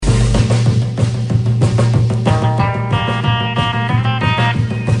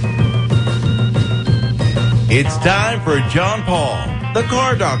It's time for John Paul, the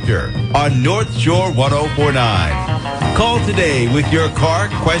Car Doctor, on North Shore 1049. Call today with your car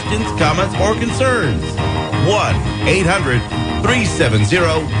questions, comments, or concerns.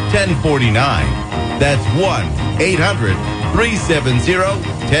 1-800-370-1049. That's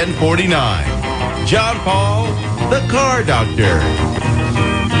 1-800-370-1049. John Paul, the Car Doctor.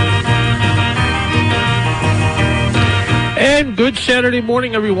 And good Saturday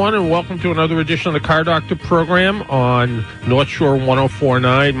morning, everyone, and welcome to another edition of the Car Doctor program on North Shore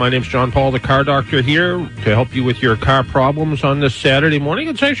 1049. My name's John Paul, the Car Doctor, here to help you with your car problems on this Saturday morning.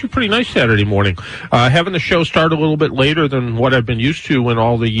 It's actually a pretty nice Saturday morning. Having the show start a little bit later than what I've been used to in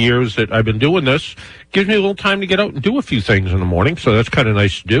all the years that I've been doing this gives me a little time to get out and do a few things in the morning, so that's kind of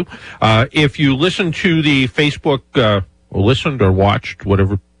nice to do. If you listen to the Facebook, or listened or watched,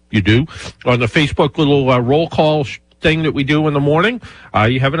 whatever you do, on the Facebook little roll call thing that we do in the morning,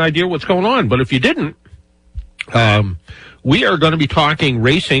 you have an idea what's going on. But if you didn't, we are going to be talking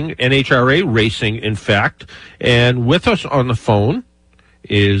racing, NHRA racing, in fact. And with us on the phone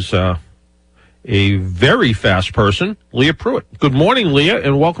is a very fast person, Leah Pruett. Good morning, Leah,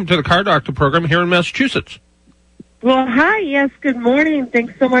 and welcome to the Car Doctor program here in Massachusetts. Well, hi. Yes, good morning.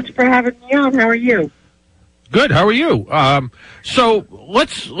 Thanks so much for having me on. How are you? Good. How are you? So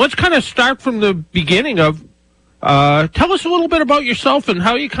let's kind of start from the beginning of tell us a little bit about yourself and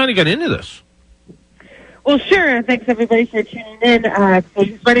how you kind of got into this. Well, sure. Thanks, everybody, for tuning in. My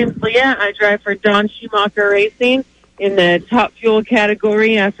name's Leah. I drive for Don Schumacher Racing in the top fuel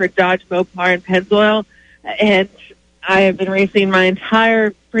category for Dodge Mopar and Pennzoil. And I have been racing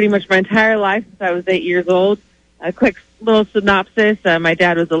pretty much my entire life since I was 8 years old. A quick little synopsis. My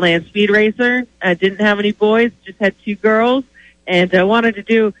dad was a land speed racer. I didn't have any boys, just had 2 girls, and I wanted to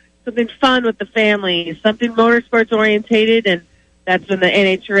do something fun with the family, something motorsports orientated, and that's when the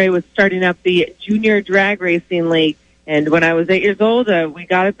NHRA was starting up the Junior Drag Racing League. And when I was 8 years old, we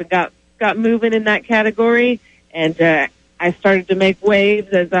got up and got moving in that category, and I started to make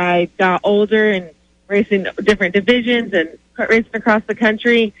waves as I got older and racing different divisions and racing across the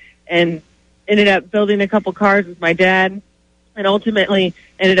country, and ended up building a couple cars with my dad, and ultimately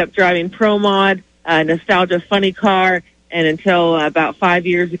ended up driving Pro Mod, Nostalgia Funny Car, and until about 5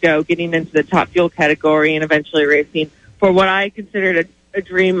 years ago, getting into the top fuel category and eventually racing for what I considered a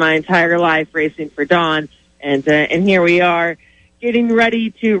dream my entire life, racing for Don. And here we are, getting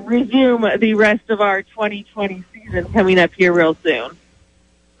ready to resume the rest of our 2020 season coming up here real soon.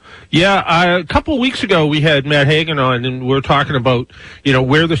 Yeah, a couple of weeks ago we had Matt Hagan on, and we were talking about,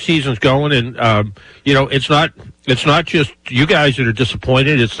 where the season's going, and it's not just you guys that are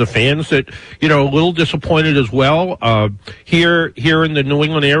disappointed; it's the fans that a little disappointed as well. Here in the New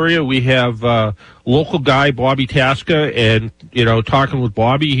England area, we have local guy Bobby Tasca, and talking with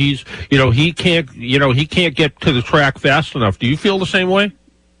Bobby, he can't get to the track fast enough. Do you feel the same way?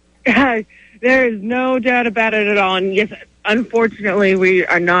 There is no doubt about it at all, and yes. Unfortunately, we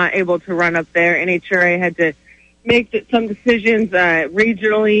are not able to run up there. NHRA had to make some decisions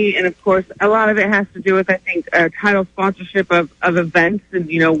regionally, and of course, a lot of it has to do with, I think, title sponsorship of events, and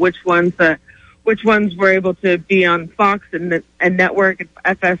which ones were able to be on Fox and network and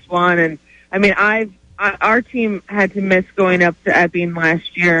FS1. And I mean, our team had to miss going up to Epping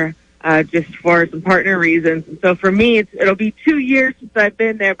last year just for some partner reasons. And so for me, it'll be 2 years since I've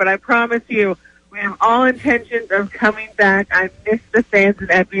been there, but I promise you, we have all intentions of coming back. I miss the fans in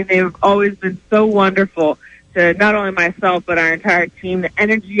Epping. They've always been so wonderful to not only myself, but our entire team. The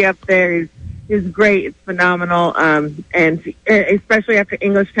energy up there is great. It's phenomenal. And especially after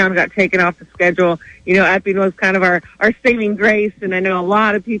Englishtown got taken off the schedule, Epping was kind of our saving grace. And I know a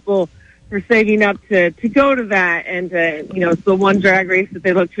lot of people are saving up to go to that. And, it's the one drag race that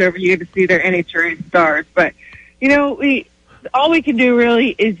they look to every year to see their NHRA stars. But, all we can do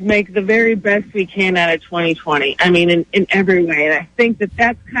really is make the very best we can out of 2020. I mean, in every way. And I think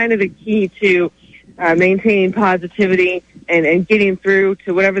that's kind of the key to maintaining positivity and getting through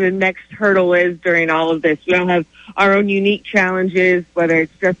to whatever the next hurdle is during all of this. We all have our own unique challenges, whether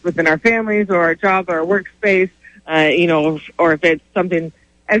it's just within our families or our job or our workspace, or if it's something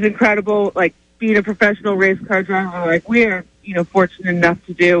as incredible like being a professional race car driver like we are, fortunate enough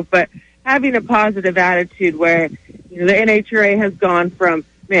to do. But having a positive attitude where the NHRA has gone from,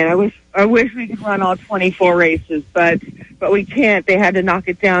 man, I wish we could run all 24 races, but we can't. They had to knock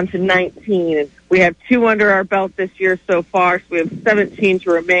it down to 19, and we have 2 under our belt this year so far, so we have 17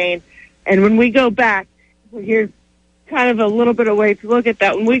 to remain. And when we go back, here's kind of a little bit of way to look at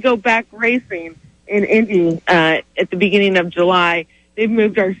that. When we go back racing in Indy at the beginning of July, they've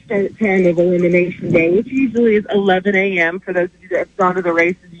moved our start time of Elimination Day, which usually is 11 a.m. For those of you that have gone to the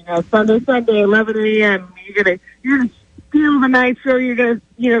races, Sunday, 11 a.m. You're gonna feel the nitro.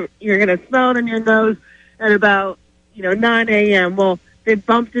 You're gonna smell it in your nose at about 9 a.m. Well, they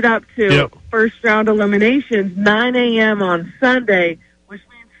bumped it up to first round eliminations 9 a.m. on Sunday, which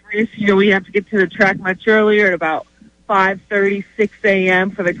means for us, we have to get to the track much earlier at about 5:30, 6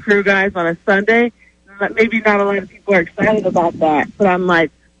 a.m. for the crew guys on a Sunday. Maybe not a lot of people are excited about that, but I'm like,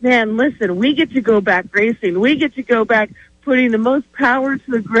 man, listen, we get to go back racing. We get to go back putting the most power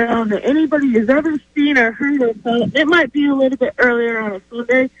to the ground that anybody has ever seen or heard or felt. It might be a little bit earlier on a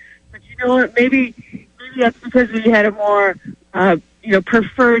Sunday, but you know what? Maybe that's because we had a more,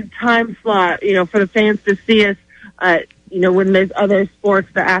 preferred time slot, for the fans to see us, when there's other sports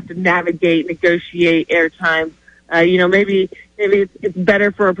that have to navigate, negotiate airtime. Maybe it's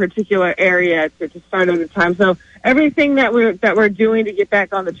better for a particular area to start at a time. So everything that we're doing to get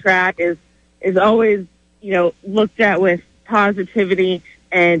back on the track is always, looked at with positivity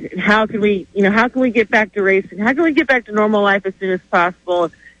and how can we get back to racing? How can we get back to normal life as soon as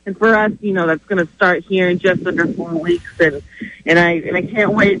possible? And for us, that's going to start here in just under 4 weeks. And I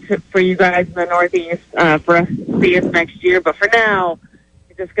can't wait for you guys in the Northeast, for us to see us next year. But for now,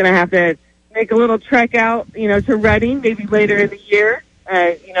 we're just going to have to make a little trek out, to Reading, maybe later in the year.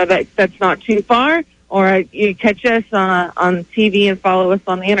 That's not too far. Or you catch us on TV and follow us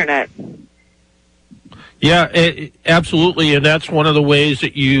on the internet. Yeah, absolutely, and that's one of the ways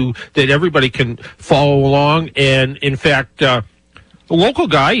that everybody can follow along. And in fact, the local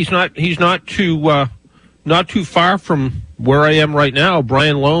guy, he's not too far from where I am right now.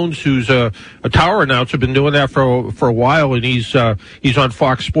 Brian Loans, who's a tower announcer, been doing that for a while, and he's on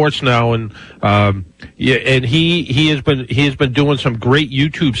Fox Sports now, and he has been doing some great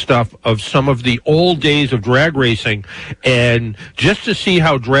YouTube stuff of some of the old days of drag racing, and just to see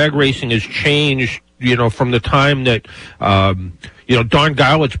how drag racing has changed, from the time that Don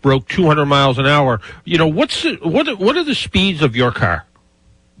Garlitz broke 200 miles an hour. What are the speeds of your car?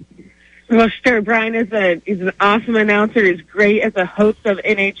 Well, sure. Brian is an awesome announcer. He's great as a host of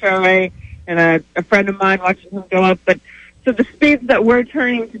NHRA, and a friend of mine watching him go up. But so the speeds that we're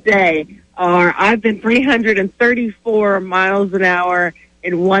turning today are, I've been 334 miles an hour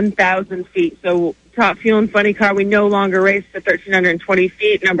in 1,000 feet. So Top Fuel and Funny Car, we no longer race to 1,320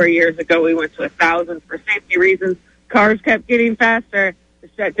 feet. A number of years ago, we went to 1,000 for safety reasons. Cars kept getting faster. The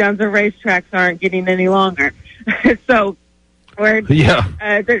shutdowns of racetracks aren't getting any longer. So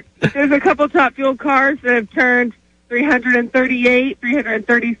there's a couple Top Fuel cars that have turned 338,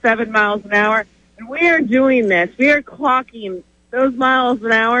 337 miles an hour. And we are doing this. We are clocking those miles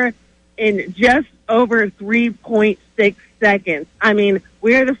an hour in just over 3.6 seconds. I mean,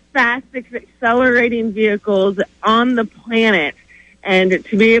 we are the fastest accelerating vehicles on the planet. And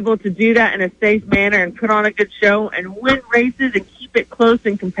to be able to do that in a safe manner and put on a good show and win races and keep it close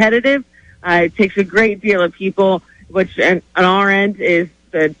and competitive, it takes a great deal of people, which on our end is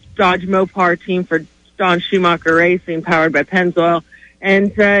the Dodge Mopar team for Don Schumacher Racing, powered by Pennzoil.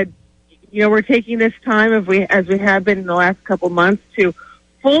 And, we're taking this time, as we have been in the last couple months, to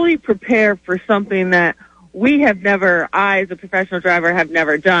fully prepare for something that I, as a professional driver, have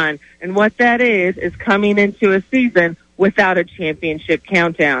never done. And what that is coming into a season without a championship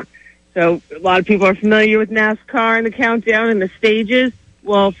countdown. So a lot of people are familiar with NASCAR and the countdown and the stages.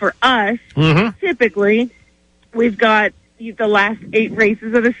 Well, for us, typically, we've got the last 8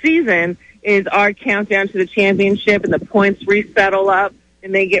 races of the season is our countdown to the championship, and the points resettle up,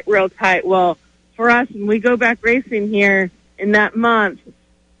 and they get real tight. Well, for us, when we go back racing here in that month,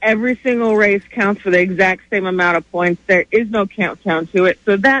 every single race counts for the exact same amount of points. There is no countdown to it.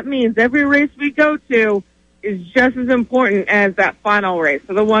 So that means every race we go to is just as important as that final race,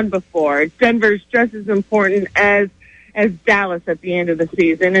 so the one before. Denver's just as important as Dallas at the end of the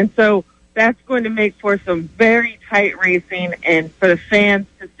season. And so that's going to make for some very tight racing, and for the fans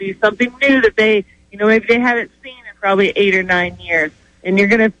to see something new that they, maybe they haven't seen in probably 8 or 9 years. And you're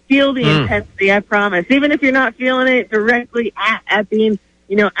going to feel the intensity, I promise. Even if you're not feeling it directly at being,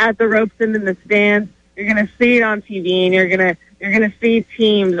 at the ropes and in the stands, you're going to see it on TV, and you're going to see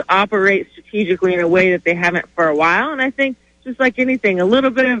teams operate strategically in a way that they haven't for a while. And I think, just like anything, a little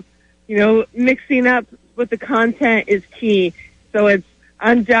bit of, mixing up with the content is key. So it's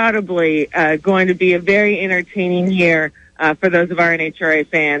undoubtedly going to be a very entertaining year for those of our NHRA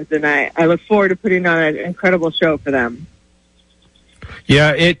fans, and I look forward to putting on an incredible show for them.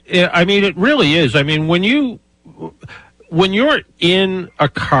 Yeah, it really is. I mean, when you're in a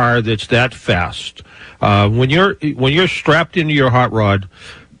car that's that fast, when you're strapped into your hot rod,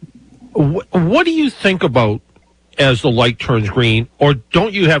 what do you think about as the light turns green, or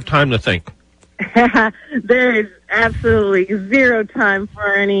don't you have time to think? There is absolutely zero time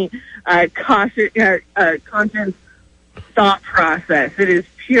for any conscious thought process. It is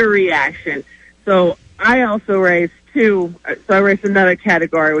pure reaction. So I also race I race another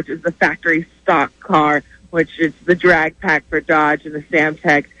category, which is the factory stock car, which is the drag pack for Dodge and the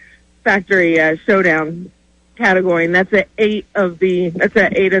Samtech factory showdown category, and that's at 8 of the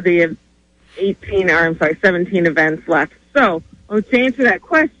 17 events left. So to answer that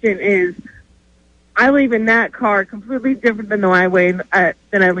question is, I leave in that car completely different than I leave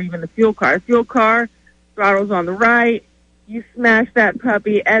in the fuel car. The fuel car, throttle's on the right. You smash that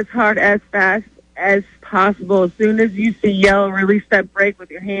puppy as hard, as fast as possible. As soon as you see yellow, release that brake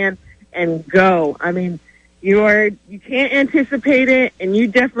with your hand and go. I mean, you can't anticipate it, and you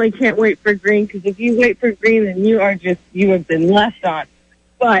definitely can't wait for green, because if you wait for green, then you have been left on.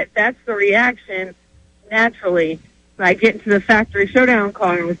 But that's the reaction naturally. I get into the factory showdown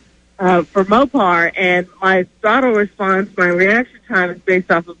car for Mopar, and my throttle response, my reaction time is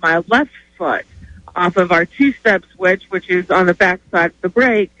based off of my left foot, off of our two-step switch, which is on the back side of the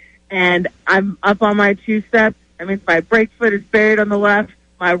brake, and I'm up on my two-step. That means my brake foot is buried on the left,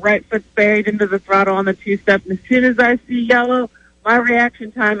 my right foot's buried into the throttle on the two-step, and as soon as I see yellow, my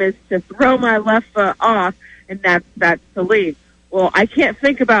reaction time is to throw my left foot off, and that's to leave. Well, I can't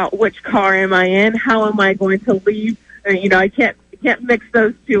think about which car am I in, how am I going to leave. I can't mix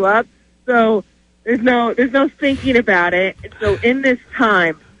those two up. So there's no thinking about it. And so in this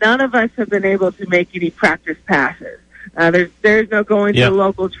time, none of us have been able to make any practice passes. There's no going to the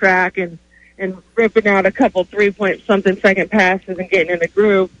local track and ripping out a couple 3-point-something second passes and getting in the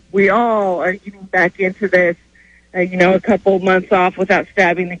groove. We all are getting back into this, a couple months off without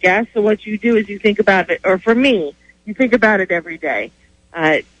stabbing the gas. So what you do is you think about it, or for me, you think about it every day.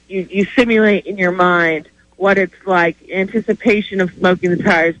 You simulate in your mind what it's like, anticipation of smoking the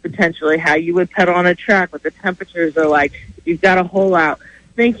tires potentially, how you would pedal on a track, what the temperatures are like, if you've got a hole out,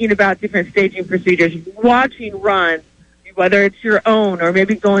 thinking about different staging procedures, watching runs, whether it's your own or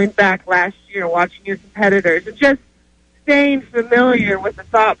maybe going back last year, watching your competitors, and just staying familiar with the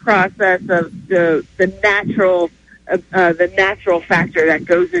thought process of the natural factor that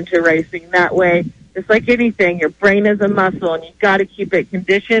goes into racing. That way, just like anything, your brain is a muscle, and you've got to keep it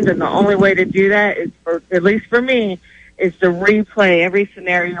conditioned, and the only way to do that is, at least for me, is to replay every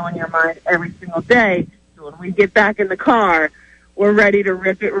scenario in your mind every single day. So when we get back in the car, we're ready to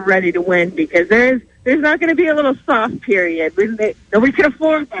rip it, we're ready to win, because there's not going to be a little soft period. Nobody can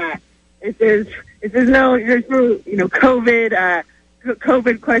afford that. There's no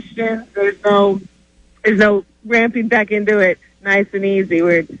COVID questions. There's no ramping back into it nice and easy.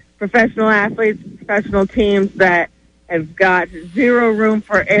 We're professional athletes, professional teams that have got zero room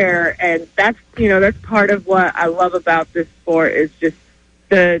for error, and that's part of what I love about this sport, is just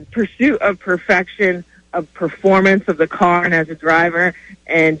the pursuit of perfection, of performance of the car and as a driver.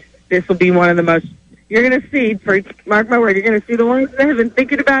 And this will be one of the most, you're going to see, mark my word, you're going to see the ones that have been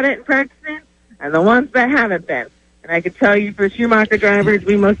thinking about it and practicing, and the ones that haven't been. And I can tell you, for Schumacher drivers,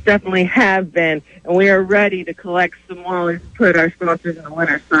 we most definitely have been, and we are ready to collect some wallets, put our sponsors in the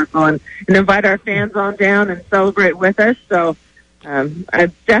winner's circle, and invite our fans on down and celebrate with us. So I'm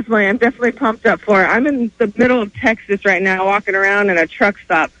definitely pumped up for it. I'm in the middle of Texas right now, walking around in a truck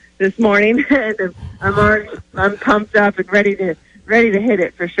stop this morning, and I'm pumped up and ready to hit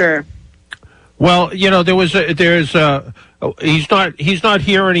it for sure. Well, he's not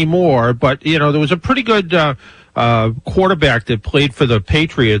here anymore, but there was a pretty good quarterback that played for the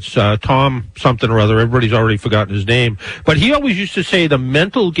Patriots, Tom something or other. Everybody's already forgotten his name. But he always used to say the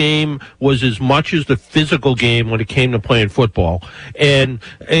mental game was as much as the physical game when it came to playing football. And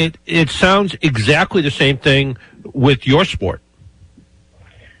it sounds exactly the same thing with your sport.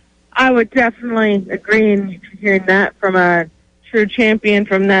 I would definitely agree in hearing that from a true champion,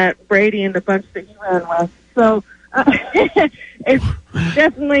 from that Brady and the bunch that you ran with. So it's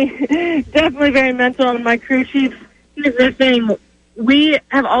definitely very mental. And my crew chiefs, here's the thing: we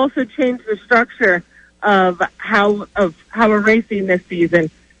have also changed the structure of how we're racing this season.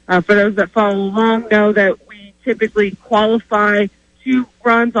 For those that follow along, know that we typically qualify 2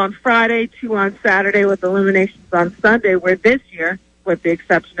 runs on Friday, 2 on Saturday, with eliminations on Sunday. Where this year, with the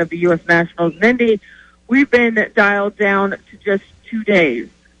exception of the U.S. Nationals and Indy, we've been dialed down to just 2 days.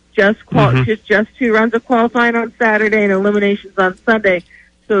 Just 2 runs of qualifying on Saturday and eliminations on Sunday.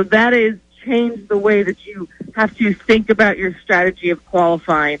 So that has changed the way that you have to think about your strategy of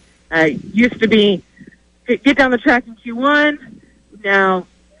qualifying. Used to be get down the track in Q1, now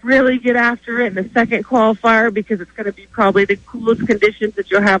really get after it in the second qualifier, because it's going to be probably the coolest conditions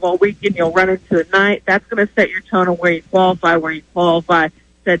that you'll have all weekend. You'll run into at night. That's going to set your tone of where you qualify.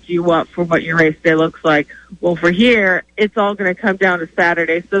 sets you up for what your race day looks like. Well, for here, it's all going to come down to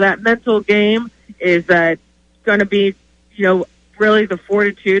Saturday. So that mental game is going to be, really the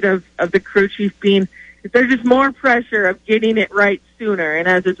fortitude of the crew chief being, there's just more pressure of getting it right sooner. And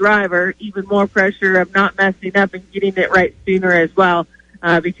as a driver, even more pressure of not messing up and getting it right sooner as well,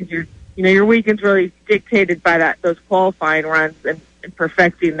 because your weekend's really dictated by those qualifying runs and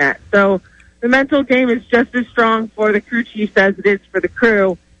perfecting that. So the mental game is just as strong for the crew chiefs as it is for the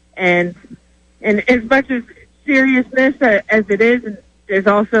crew. And as much as seriousness as it is, there's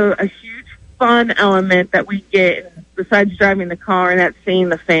also a huge fun element that we get besides driving the car, and that's seeing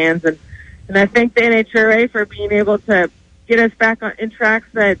the fans. And I thank the NHRA for being able to get us back in tracks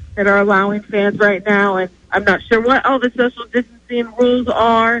that are allowing fans right now. And I'm not sure what all the social distancing rules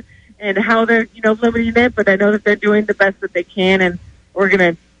are and how they're, limiting it, but I know that they're doing the best that they can, and we're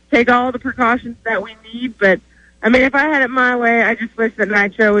going to take all the precautions that we need. But, I mean, if I had it my way, I just wish that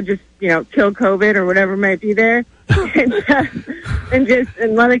Nitro would just, kill COVID or whatever might be there and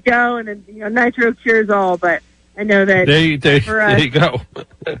let it go. And then, Nitro cures all, but I know that for us, there you go.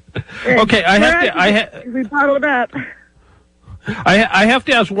 Okay, we bottled up. I have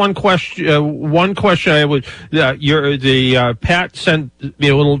to ask one question. I would. Pat sent me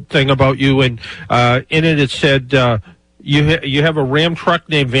a little thing about you, and in it said you have a Ram truck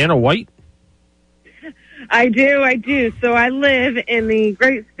named Vanna White. I do. So I live in the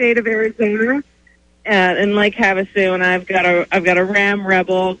great state of Arizona, in Lake Havasu, and I've got a Ram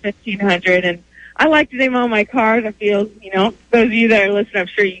Rebel 1500, and I like to name all my cars. I feel, those of you that are listening, I'm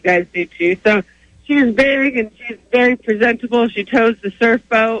sure you guys do too. So she's big and she's very presentable. She tows the surf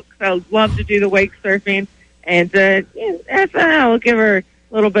boat. So I love to do the wake surfing. And I'll give her a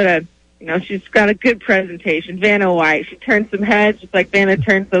little bit of, she's got a good presentation. Vanna White. She turns some heads just like Vanna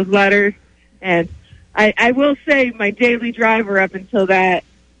turns those letters. And I will say my daily driver up until that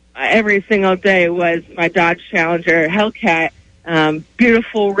every single day was my Dodge Challenger Hellcat.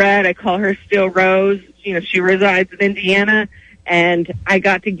 Beautiful red. I call her Steel Rose. She resides in Indiana, and I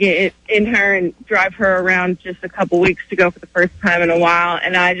got to get in her and drive her around just a couple weeks ago for the first time in a while.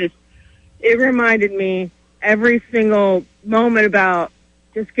 And it reminded me every single moment about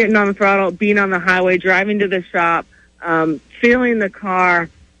just getting on the throttle, being on the highway, driving to the shop, feeling the car.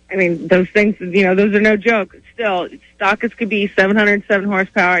 I mean, those things, those are no joke. Still, stock as could be, 707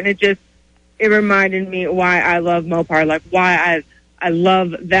 horsepower, and it reminded me why I love Mopar, like why I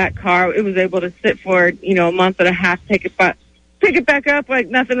love that car. It was able to sit for, a month and a half, pick it back up like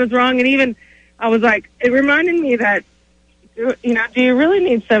nothing was wrong. And even I was like, it reminded me that, do you really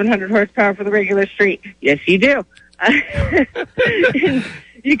need 700 horsepower for the regular street? Yes, you do. And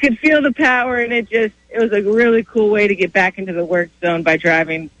you could feel the power, and it was a really cool way to get back into the work zone by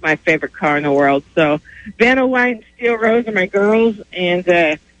driving my favorite car in the world. So Vanna White and Steel Rose are my girls,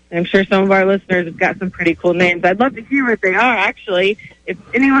 and I'm sure some of our listeners have got some pretty cool names. I'd love to hear what they are, actually. If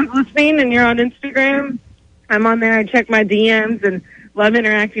anyone's listening and you're on Instagram, I'm on there. I check my DMs and love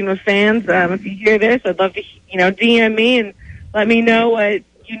interacting with fans. If you hear this, I'd love to, DM me and let me know what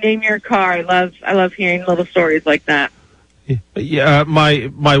you name your car. I love hearing little stories like that. Yeah,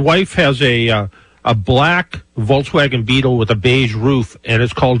 my wife has a black Volkswagen Beetle with a beige roof, and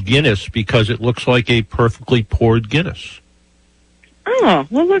it's called Guinness because it looks like a perfectly poured Guinness. Oh,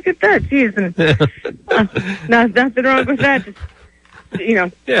 well, look at that. Jeez. Nothing wrong with that. Just,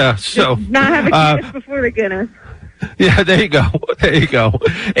 Yeah, so. Just not have a Guinness before the Guinness. Yeah, there you go.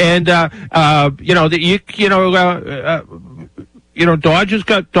 And, Dodge has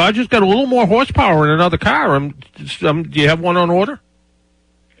got a little more horsepower in another car. Do you have one on order?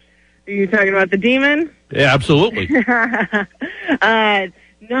 Are you talking about the Demon? Yeah, absolutely. No, I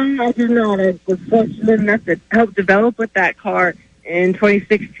do not. I was fortunate enough to help develop with that car in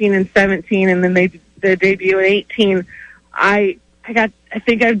 2016 and 17, and then the debut in 18. I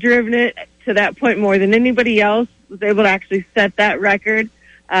think I've driven it to that point more than anybody else. Was able to actually set that record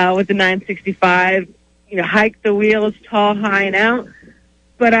with the 965. Hike the wheels tall, high, and out.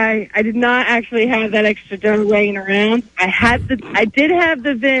 But I did not actually have that extra dough laying around. I did have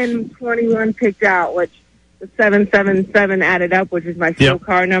the VIN 21 picked out, which the 777 added up, which is my fuel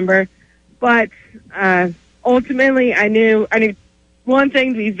car number. But ultimately, I knew one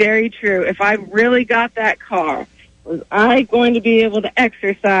thing to be very true. If I really got that car, was I going to be able to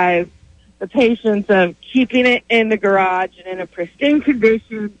exercise the patience of keeping it in the garage and in a pristine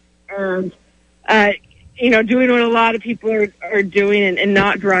condition, and doing what a lot of people are doing and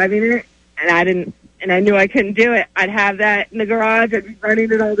not driving it. And I didn't, and I knew I couldn't do it. I'd have that in the garage. I'd be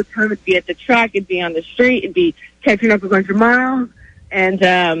running it all the time. It'd be at the track. It'd be on the street. It'd be catching up a bunch of miles. And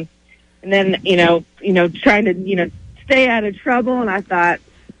then, trying to, stay out of trouble. And I thought,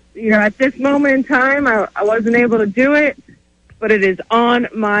 at this moment in time, I wasn't able to do it, but it is on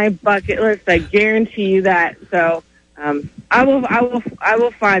my bucket list. I guarantee you that. So I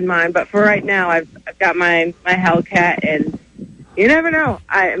will find mine. But for right now, I've got my Hellcat, and you never know.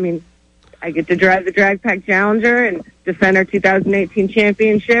 I mean, I get to drive the Drag Pack Challenger and defend our 2018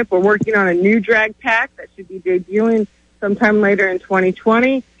 championship. We're working on a new Drag Pack that should be debuting sometime later in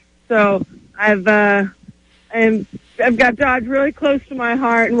 2020. So I've got Dodge really close to my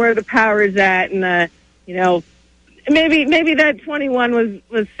heart and where the power is at, and maybe that 21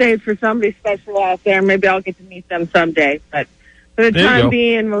 was saved for somebody special out there. Maybe I'll get to meet them someday. But for the time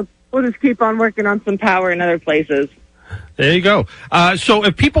being, we'll just keep on working on some power in other places. There you go. So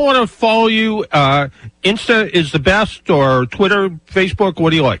if people want to follow you, Insta is the best, or Twitter, Facebook, what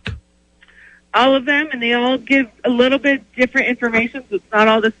do you like? All of them, and they all give a little bit different information, so it's not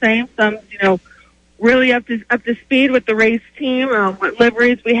all the same. Some, really up to speed with the race team, what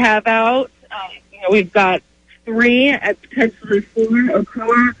liveries we have out. We've got 3, potentially 4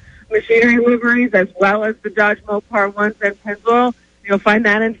 Okura machinery liveries, as well as the Dodge Mopar ones in Pennville. You'll find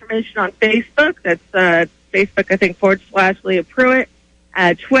that information on Facebook. That's Facebook, I think, / Leah Pruett.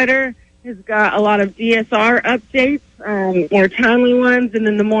 Twitter has got a lot of DSR updates, more timely ones, and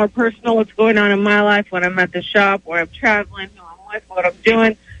then the more personal, what's going on in my life when I'm at the shop, where I'm traveling, who I'm with, what I'm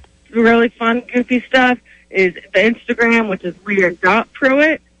doing. Really fun, goofy stuff is the Instagram, which is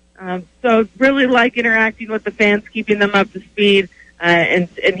Leah.Pruett. So really like interacting with the fans, keeping them up to speed, and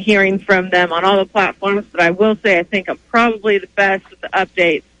hearing from them on all the platforms. But I will say I think I'm probably the best with the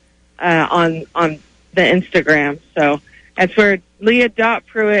updates on the Instagram. So that's where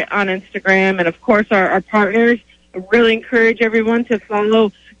Leah.Pruett on Instagram. And, of course, our partners. I really encourage everyone to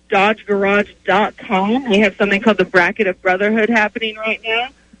follow DodgeGarage.com. We have something called the Bracket of Brotherhood happening right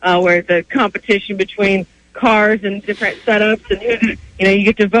now, where it's a competition between cars and different setups, and you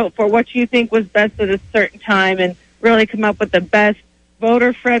get to vote for what you think was best at a certain time, and really come up with the best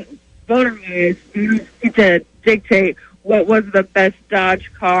voter ways to dictate what was the best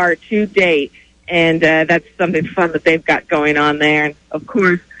Dodge car to date. And that's something fun that they've got going on there. And of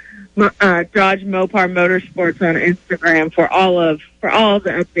course, Dodge Mopar Motorsports on Instagram for all of the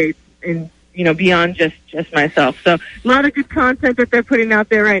updates, and beyond just myself. So a lot of good content that they're putting out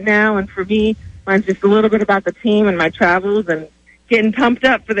there right now. And for me, mine's just a little bit about the team and my travels and getting pumped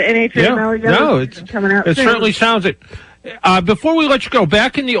up for the NHRA. It's coming out. It soon. certainly sounds it. Before we let you go,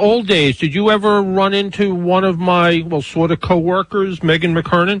 back in the old days, did you ever run into one of my sort of coworkers, Megan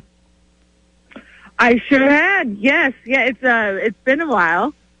McKernan? I sure had. Yes, yeah. It's been a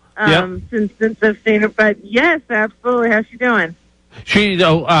while since I've seen her, but yes, absolutely. How's she doing?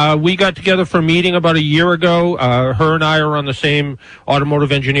 We got together for a meeting about a year ago. Her and I are on the same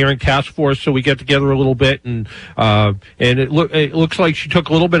automotive engineering task force, so we get together a little bit, and it looks like she took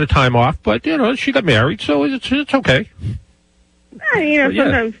a little bit of time off, but she got married, so it's okay.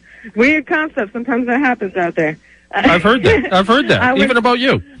 Sometimes weird concepts. Sometimes that happens out there. I've heard that. Even about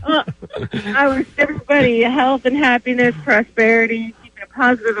you. I wish everybody health and happiness, prosperity, keeping a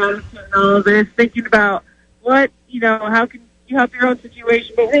positive attitude in all of this, thinking about how can you help your own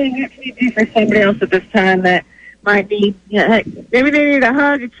situation, but really what can you do for somebody else at this time that might need, maybe they need a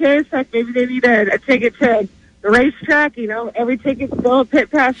hug, a kiss, maybe they need a ticket to the racetrack, every ticket's still a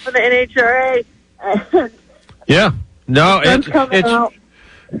pit pass for the NHRA.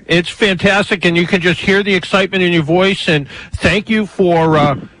 It's fantastic, and you can just hear the excitement in your voice, and thank you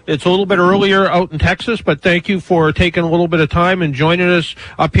for, it's a little bit earlier out in Texas, but thank you for taking a little bit of time and joining us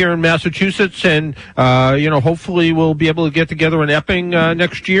up here in Massachusetts, and, hopefully we'll be able to get together in Epping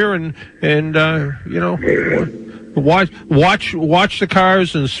next year and watch the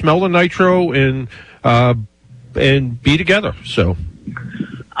cars and smell the nitro and be together, so.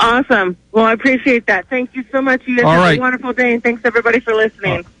 Awesome. Well, I appreciate that. Thank you so much. You guys have a wonderful day, and thanks everybody for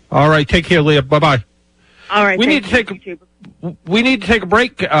listening. All right. Take care, Leah. Bye-bye. All right. We need to take a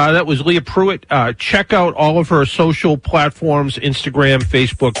break. That was Leah Pruett. Check out all of her social platforms, Instagram,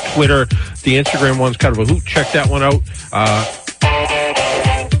 Facebook, Twitter. The Instagram one's kind of a hoot. Check that one out.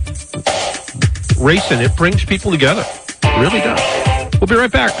 Racing, it brings people together. It really does. We'll be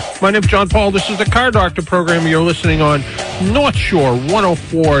right back. My name's John Paul. This is the Car Doctor program. You're listening on North Shore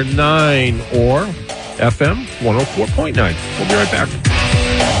 104.9 or FM 104.9. We'll be right back.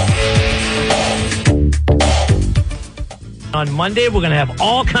 On Monday, we're going to have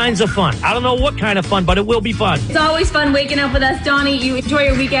all kinds of fun. I don't know what kind of fun, but it will be fun. It's always fun waking up with us, Donnie. You enjoy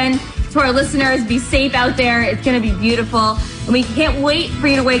your weekend. To our listeners, be safe out there. It's going to be beautiful. And we can't wait for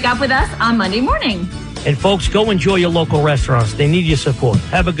you to wake up with us on Monday morning. And folks, go enjoy your local restaurants. They need your support.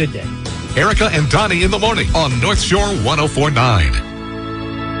 Have a good day. Erica and Donnie in the morning on North Shore 104.9.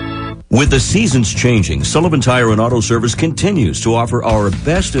 With the seasons changing, Sullivan Tire and Auto Service continues to offer our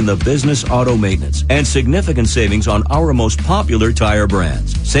best in the business auto maintenance and significant savings on our most popular tire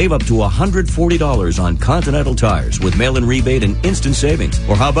brands. Save up to $140 on Continental tires with mail-in rebate and instant savings.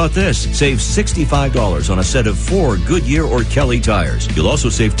 Or how about this? Save $65 on a set of 4 Goodyear or Kelly tires. You'll also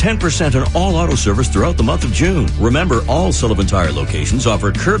save 10% on all auto service throughout the month of June. Remember, all Sullivan Tire locations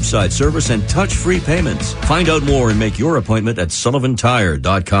offer curbside service and touch-free payments. Find out more and make your appointment at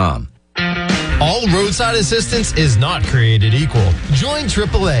sullivantire.com. All roadside assistance is not created equal. Join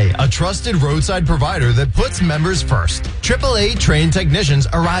AAA, a trusted roadside provider that puts members first. AAA trained technicians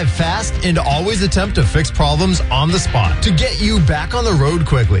arrive fast and always attempt to fix problems on the spot to get you back on the road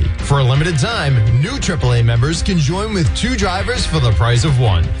quickly. For a limited time, new AAA members can join with 2 drivers for the price of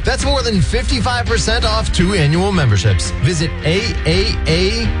 1. That's more than 55% off 2 annual memberships. Visit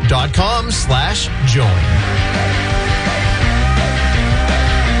aaa.com/join.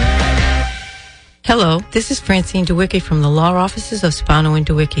 Hello, this is Francine DeWicke from the law offices of Spano and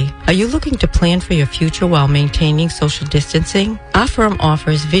DeWicke. Are you looking to plan for your future while maintaining social distancing? Our firm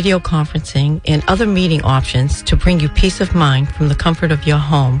offers video conferencing and other meeting options to bring you peace of mind from the comfort of your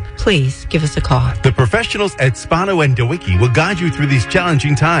home. Please give us a call. The professionals at Spano and DeWicke will guide you through these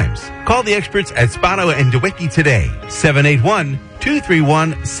challenging times. Call the experts at Spano and DeWicke today.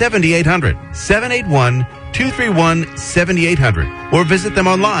 781-231-7800. 781-231-7800, or visit them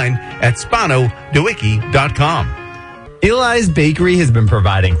online at SpanoDeWicke.com. Eli's Bakery has been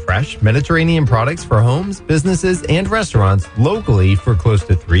providing fresh Mediterranean products for homes, businesses, and restaurants locally for close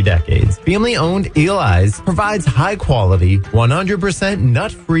to 3 decades. Family-owned Eli's provides high-quality, 100%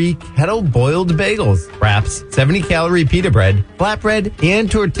 nut-free kettle-boiled bagels, wraps, 70-calorie pita bread, flatbread, and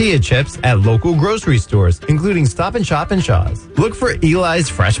tortilla chips at local grocery stores, including Stop and Shop and Shaw's. Look for Eli's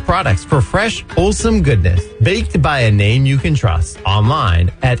fresh products for fresh, wholesome goodness, baked by a name you can trust. Online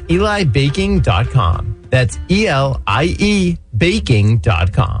at elibaking.com. That's ELIE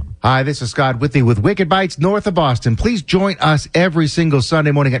baking.com. Hi, this is Scott Whitney with Wicked Bites north of Boston. Please join us every single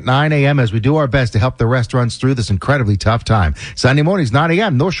Sunday morning at 9 a.m. as we do our best to help the restaurants through this incredibly tough time. Sunday mornings, 9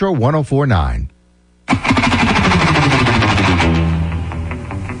 a.m., North Shore 104.9. Good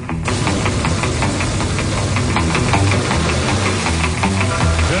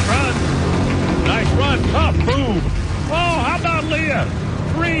run. Nice run. Tough move. Oh, how about Leah?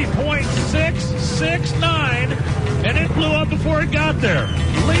 3.669, and it blew up before it got there.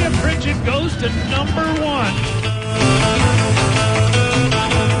 Leah Pruett goes to number 1.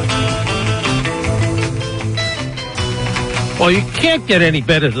 Well, you can't get any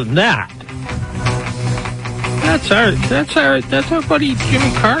better than that. That's our buddy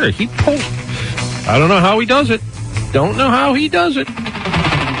Jimmy Carter. He pulls. I don't know how he does it. Don't know how he does it.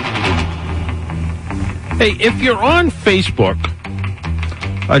 Hey, if you're on Facebook,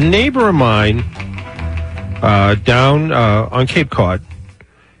 a neighbor of mine down on Cape Cod,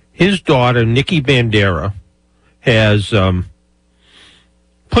 his daughter, Nikki Bandera, has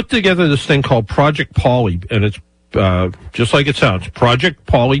put together this thing called Project Paulie, and it's just like it sounds, Project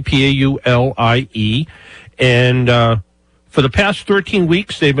Paulie, Paulie, and for the past 13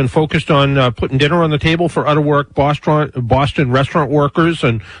 weeks, they've been focused on putting dinner on the table for out-of-work Boston restaurant workers,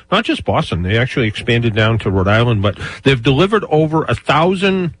 and not just Boston. They actually expanded down to Rhode Island, but they've delivered over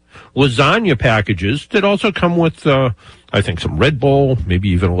 1,000 lasagna packages that also come with, I think, some Red Bull, maybe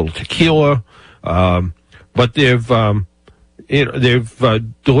even a little tequila. But they've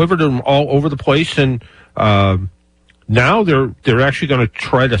delivered them all over the place, and now they're actually going to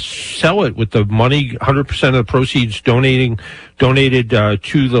try to sell it with the money, 100% of the proceeds donated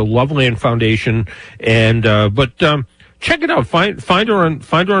to the Loveland Foundation. And check it out. Find her on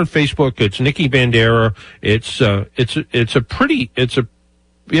Facebook. It's Nikki Bandera.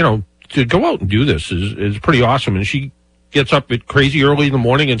 To go out and do this is pretty awesome. And she gets up at crazy early in the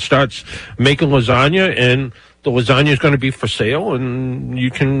morning and starts making lasagna, and the lasagna is going to be for sale, and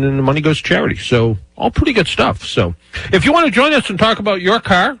the money goes to charity. So all pretty good stuff. So if you want to join us and talk about your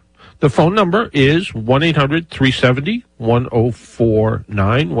car, the phone number is 1-800-370-1049,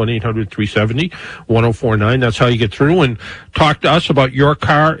 1-800-370-1049. That's how you get through and talk to us about your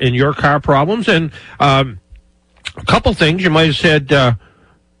car and your car problems. And a couple things you might have said,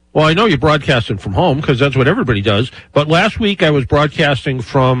 well, I know you're broadcasting from home because that's what everybody does. But last week I was broadcasting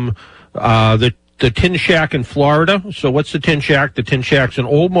from the Tin Shack in Florida. So what's the Tin Shack? The Tin Shack's an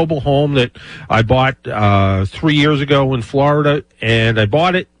old mobile home that I bought 3 years ago in Florida, and I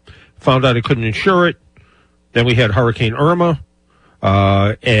bought it, found out I couldn't insure it. Then we had Hurricane Irma,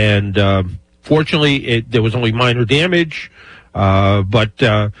 and fortunately there was only minor damage. So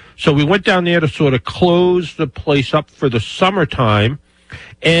we went down there to sort of close the place up for the summertime.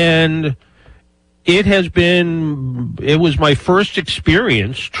 And it was my first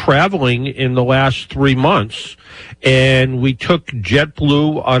experience traveling in the last 3 months. And we took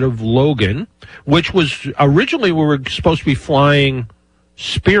JetBlue out of Logan, which was originally we were supposed to be flying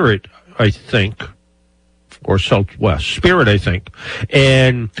Spirit, I think, or Southwest. Spirit, I think.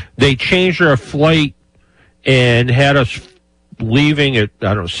 And they changed our flight and had us leaving at,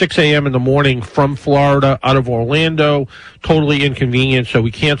 6 a.m. in the morning from Florida out of Orlando. Totally inconvenient, so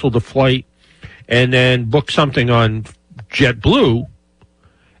we canceled the flight and then booked something on JetBlue.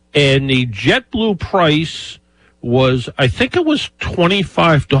 And the JetBlue price was, I think it was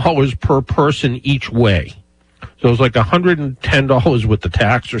 $25 per person each way. So it was like $110 with the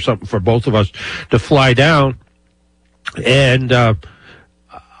tax or something for both of us to fly down. And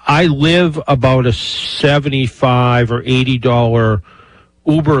I live about a $75 or $80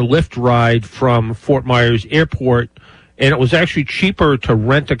 Uber Lyft ride from Fort Myers Airport, and it was actually cheaper to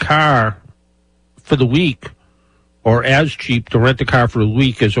rent a car for the week, or as cheap to rent a car for the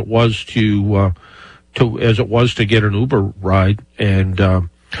week as it was to get an Uber ride. And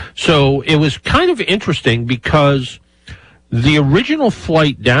so it was kind of interesting because the original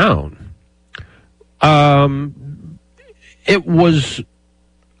flight down, it was,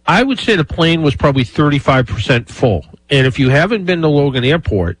 I would say the plane was probably 35% full. And if you haven't been to Logan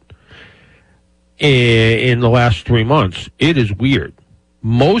Airport in the last 3 months, it is weird.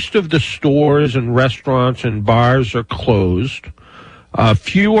 Most of the stores and restaurants and bars are closed.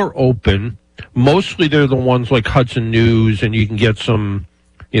 Few are open. Mostly they're the ones like Hudson News, and you can get some,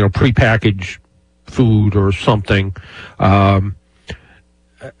 prepackaged food or something. The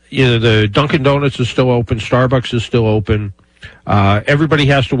Dunkin' Donuts is still open. Starbucks is still open. Everybody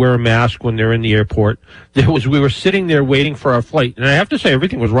has to wear a mask when they're in the airport. We were sitting there waiting for our flight, and I have to say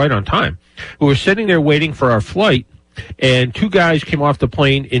everything was right on time. We were sitting there waiting for our flight, and two guys came off the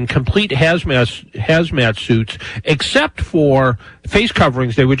plane in complete hazmat suits, except for face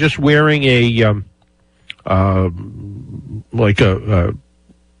coverings. They were just wearing a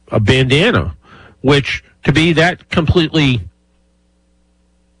bandana, which to be that completely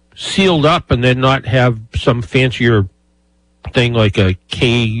sealed up and then not have some fancier thing like a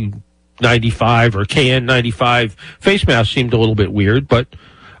K95 or KN95 face mask seemed a little bit weird, but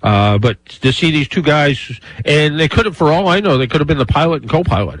to see these two guys, and they could have, for all I know, they could have been the pilot and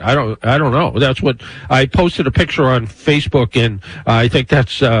co-pilot. I don't know. That's what I posted a picture on Facebook, and I think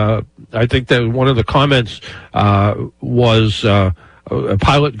that one of the comments was a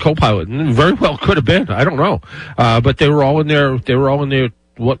pilot and co-pilot, and very well could have been. I don't know, but they were all in their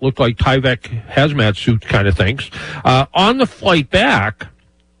what looked like Tyvek hazmat suit kind of things. On the flight back,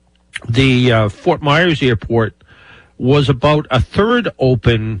 the Fort Myers Airport was about a third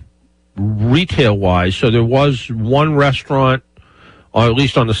open retail-wise. So there was one restaurant, or at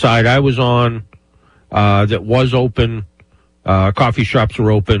least on the side I was on, that was open. Coffee shops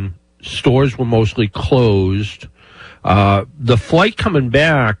were open. Stores were mostly closed. The flight coming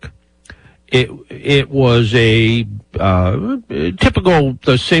back, it was a typical,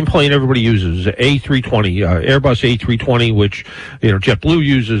 the same plane everybody uses, A320, Airbus A320, which JetBlue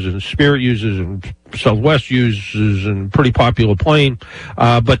uses and Spirit uses and Southwest uses, and pretty popular plane.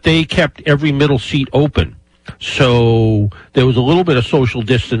 But they kept every middle seat open, so there was a little bit of social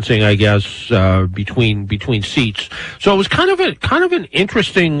distancing, I guess, between seats. So it was kind of an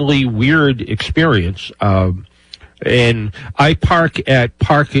interestingly weird experience. And I park at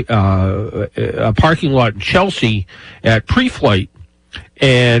a parking lot in Chelsea at pre-flight.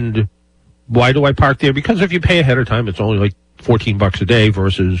 And why do I park there? Because if you pay ahead of time, it's only like $14 a day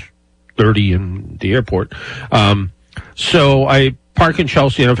versus $30 in the airport. So I park in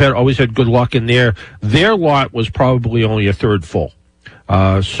Chelsea, and I've always had good luck in there. Their lot was probably only a third full.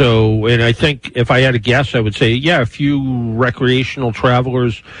 And I think if I had to guess, I would say, a few recreational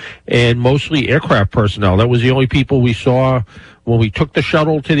travelers and mostly aircraft personnel. That was the only people we saw when we took the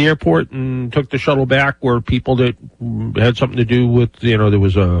shuttle to the airport and took the shuttle back, were people that had something to do with, there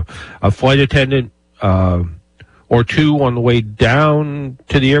was a flight attendant, or two on the way down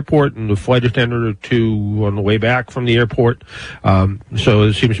to the airport, and the flight attendant or two on the way back from the airport. So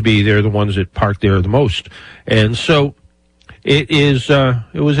it seems to be they're the ones that park there the most. And so, it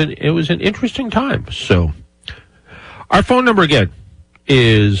was an interesting time. So our phone number again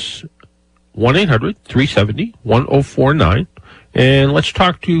is 1-800-370-1049, and let's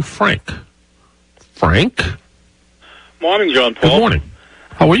talk to Frank. Frank? Morning, John Paul. Good morning.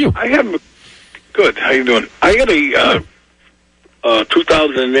 How are you? Good. How you doing? I got a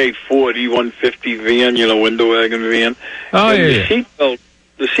 2008 Ford E150 van, window wagon van. Oh, and yeah.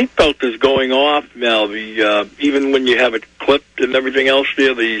 The seatbelt is going off now. The even when you have it clipped and everything else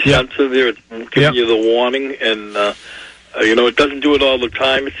there, the sensor there, it's giving you the warning, and it doesn't do it all the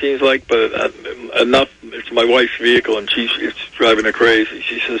time. It seems like, but enough. It's my wife's vehicle, and it's driving her crazy.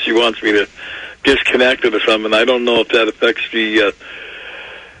 She says she wants me to disconnect it or something. I don't know if that affects the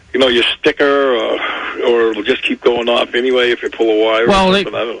your sticker, or it'll just keep going off anyway if you pull a wire. Well, I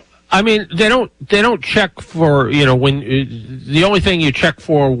don't know. I mean, they don't check for, when the only thing you check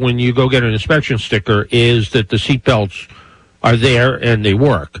for when you go get an inspection sticker is that the seatbelts are there and they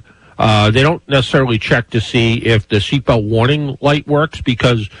work. They don't necessarily check to see if the seatbelt warning light works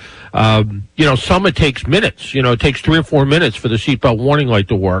because, some it takes minutes. It takes 3 or 4 minutes for the seatbelt warning light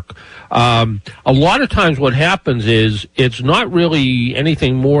to work. A lot of times what happens is it's not really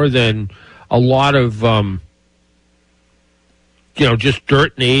anything more than a lot of, just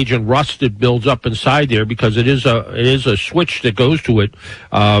dirt and age and rust that builds up inside there because it is a switch that goes to it.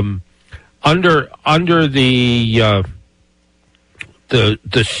 Under the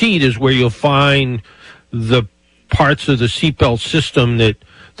seat is where you'll find the parts of the seatbelt system that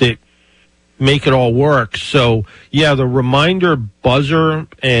make it all work. So yeah, the reminder buzzer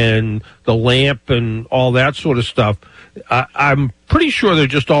and the lamp and all that sort of stuff, I'm pretty sure they're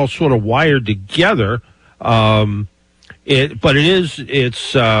just all sort of wired together. It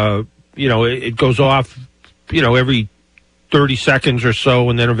goes off, every 30 seconds or so,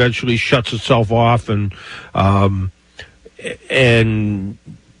 and then eventually shuts itself off. And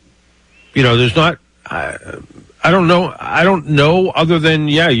there's not, I don't know other than,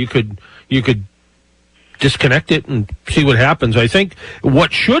 you could disconnect it and see what happens. I think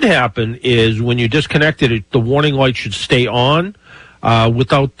what should happen is when you disconnect it, the warning light should stay on,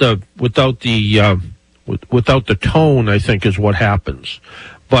 without the tone, I think, is what happens.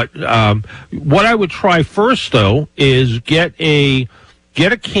 But what I would try first, though, is get a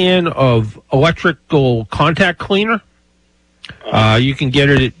can of electrical contact cleaner. You can get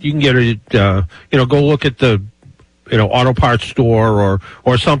it. Go look at the auto parts store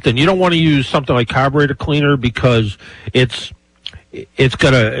or something. You don't want to use something like carburetor cleaner because it's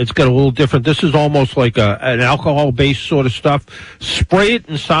got a little different. This is almost like an alcohol based sort of stuff. Spray it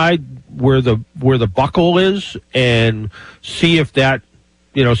inside where the buckle is and see if that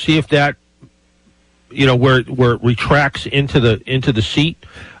where it retracts into the seat,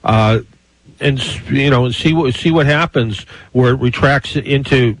 and see what happens where it retracts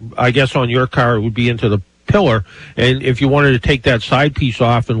into, I guess on your car it would be into the pillar. And if you wanted to take that side piece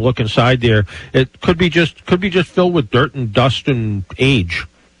off and look inside there, it could be just filled with dirt and dust and age.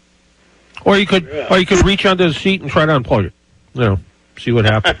 Or you could reach under the seat and try to unplug it. See what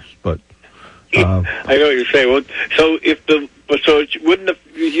happens. But I know what you're saying. Well, so it wouldn't have,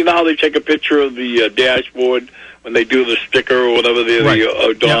 how they take a picture of the dashboard when they do the sticker or whatever, the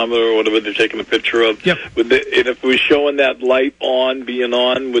odometer or whatever they're taking a picture of. Yep. And if we're showing that light being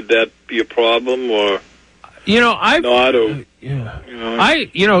on, would that be a problem or? They're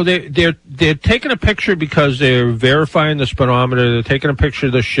taking a picture because they're verifying the speedometer. They're taking a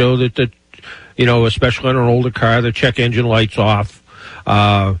picture to show that especially on an older car, the check engine light's off.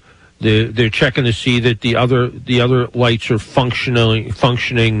 They're checking to see that the other lights are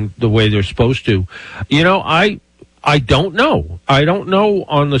functioning the way they're supposed to. I don't know. I don't know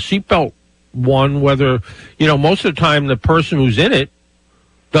on the seatbelt one whether most of the time the person who's in it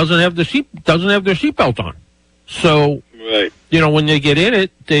doesn't have their seatbelt on. So right. When they get in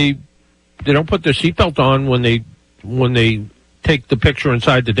it, they don't put their seatbelt on when they take the picture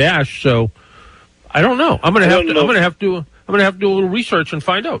inside the dash. So I don't know. I'm gonna have to do a little research and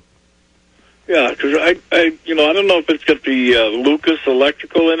find out. Yeah, because I don't know if it's got the Lucas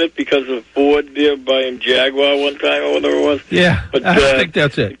Electrical in it because of Ford there buying Jaguar one time or whatever it was. Yeah, but I think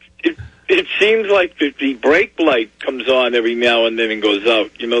that's it. It seems like the brake light comes on every now and then and goes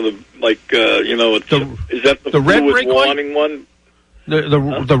out. Is that the red brake warning one?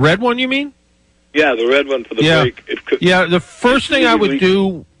 The red one, you mean? Yeah, the red one for the brake. The first thing I would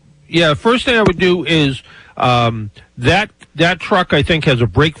do. Yeah, the first thing I would do is that truck I think has a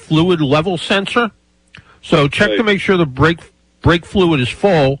brake fluid level sensor. So check to make sure the brake fluid is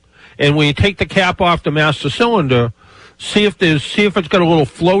full, and when you take the cap off the master cylinder, see if it's got a little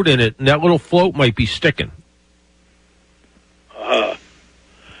float in it, and that little float might be sticking.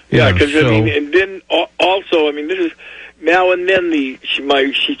 Because and then also, this is now and then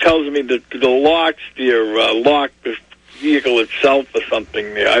she tells me that the locks there lock the vehicle itself or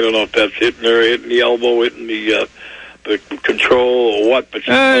something. I don't know if that's hitting the elbow, hitting the control or what, but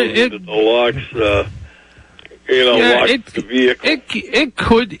she tells me that the locks, lock the vehicle. It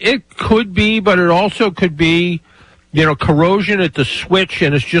could be, but it also could be corrosion at the switch,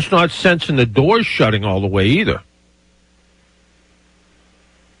 and it's just not sensing the doors shutting all the way either.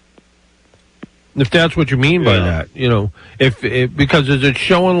 If that's what you mean by that, because is it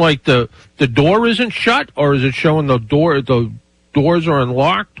showing like the door isn't shut, or is it showing the doors are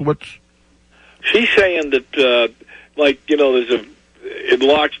unlocked? She's saying that, it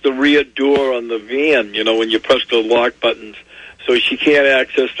locks the rear door on the van, when you press the lock buttons, so she can't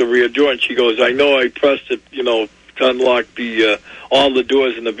access the rear door. And she goes, I know I pressed it, to unlock all the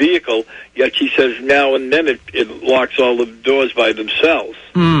doors in the vehicle, yet she says now and then it locks all the doors by themselves.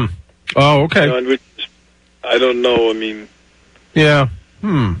 Oh, okay. I don't know. I mean, yeah.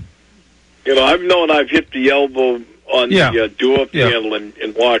 I've known I've hit the elbow on the door panel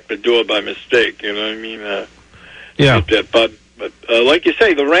and locked the door by mistake. You know what I mean? Hit that button. But like you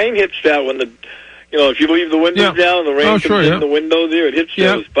say, the rain hits that when if you leave the windows down, the rain comes in the window there. It hits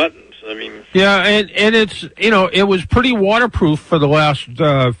those buttons. I mean, and it's it was pretty waterproof for the last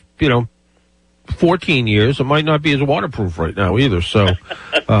 14 years. It might not be as waterproof right now either. So.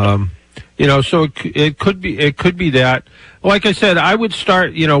 So it could be that. Like I said, I would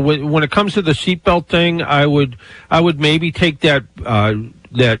start. When it comes to the seatbelt thing, I would maybe take that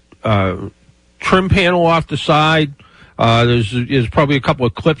trim panel off the side. There's probably a couple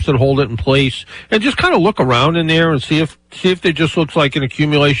of clips that hold it in place, and just kind of look around in there and see if there just looks like an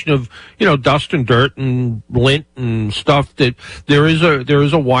accumulation of dust and dirt and lint and stuff. That there is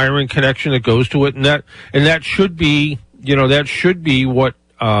a wiring connection that goes to it, and that should be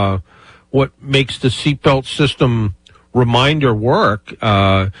what makes the seatbelt system reminder work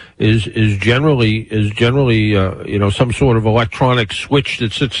is generally some sort of electronic switch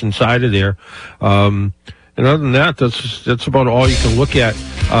that sits inside of there. And other than that, that's about all you can look at.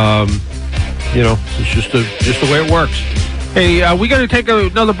 It's just the way it works. Hey, we got to take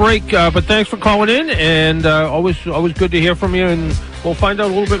another break, but thanks for calling in, and always good to hear from you. And we'll find out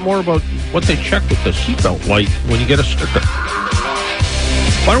a little bit more about what they check with the seatbelt light when you get a sticker.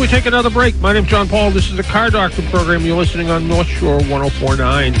 Why don't we take another break? My name's John Paul. This is the Car Doctor program. You're listening on North Shore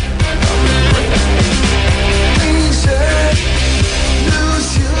 104.9.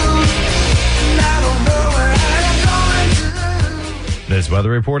 This weather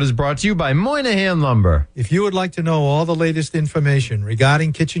report is brought to you by Moynihan Lumber. If you would like to know all the latest information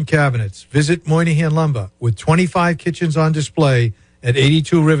regarding kitchen cabinets, visit Moynihan Lumber with 25 kitchens on display at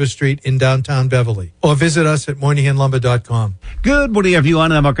 82 River Street in downtown Beverly. Or visit us at MoynihanLumber.com. Good morning,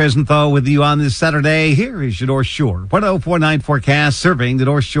 everyone. I'm Mark Rosenthal with you on this Saturday. Here is your North Shore 104.9 forecast serving the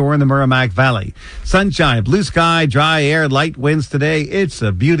North Shore and the Merrimack Valley. Sunshine, blue sky, dry air, light winds today. It's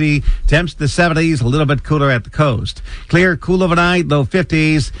a beauty. Temps the 70s, a little bit cooler at the coast. Clear, cool overnight, low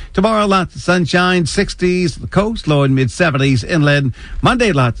 50s. Tomorrow, lots of sunshine, 60s, the coast, low and mid 70s inland.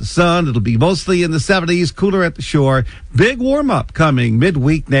 Monday, lots of sun. It'll be mostly in the 70s, cooler at the shore. Big warm up coming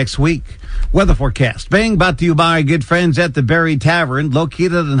midweek next week. Weather forecast being brought to you by our good friends at the Berry Tavern,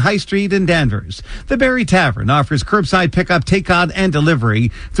 located on High Street in Danvers. The Berry Tavern offers curbside pickup, takeout, and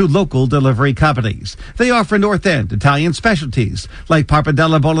delivery through local delivery companies. They offer North End Italian specialties like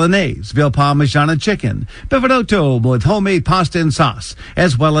Pappardella Bolognese, Veal Parmigiana chicken, Biffinotto with homemade pasta and sauce,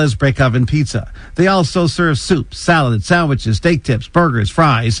 as well as brick oven pizza. They also serve soups, salads, sandwiches, steak tips, burgers,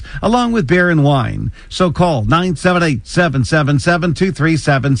 fries, along with beer and wine. So call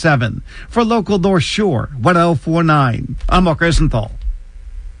 978-777-2377. For local North Shore 1049. I'm Mark Rosenthal.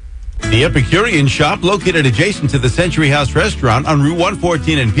 The Epicurean Shop, located adjacent to the Century House Restaurant on Route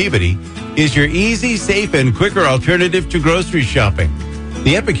 114 in Peabody, is your easy, safe, and quicker alternative to grocery shopping.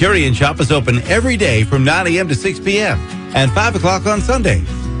 The Epicurean Shop is open every day from 9 a.m. to 6 p.m. and 5 o'clock on Sundays.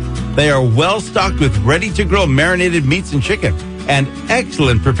 They are well stocked with ready-to-grill marinated meats and chicken and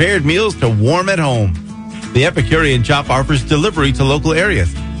excellent prepared meals to warm at home. The Epicurean Shop offers delivery to local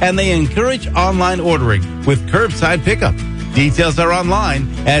areas, and they encourage online ordering with curbside pickup. Details are online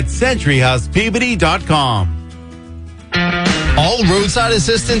at centuryhousepeabody.com. All roadside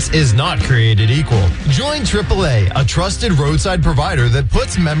assistance is not created equal. Join AAA, a trusted roadside provider that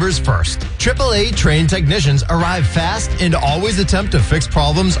puts members first. AAA trained technicians arrive fast and always attempt to fix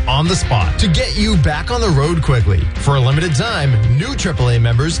problems on the spot to get you back on the road quickly. For a limited time, new AAA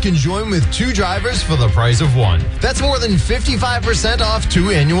members can join with 2 drivers for the price of 1. That's more than 55% off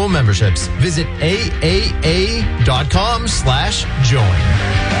 2 annual memberships. Visit aaa.com/join.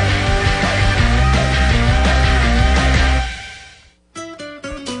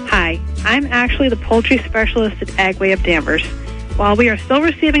 Hi, I'm actually the poultry specialist at Agway of Danvers. While we are still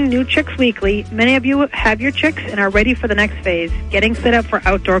receiving new chicks weekly, many of you have your chicks and are ready for the next phase, getting set up for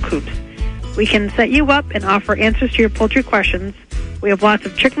outdoor coops. We can set you up and offer answers to your poultry questions. We have lots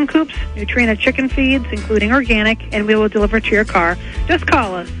of chicken coops, Nutrena chicken feeds, including organic, and we will deliver to your car. Just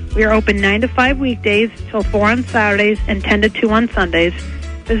call us. We are open 9 to 5 weekdays, till 4 on Saturdays, and 10 to 2 on Sundays.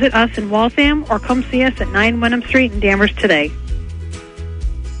 Visit us in Waltham or come see us at 9 Wenham Street in Danvers today.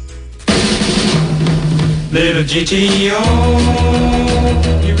 Little GTO,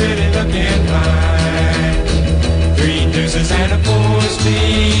 you really looking fine. 3 deuces and a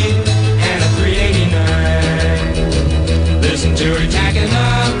 4-speed and a 389. Listen to her tacking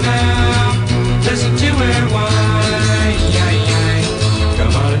up now. Listen to her whine.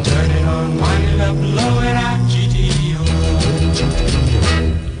 Come on and turn it on, wind it up, blow it out, GTO.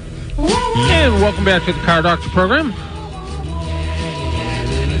 And welcome back to the Car Doctor program.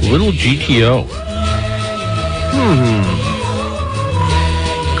 Little GTO.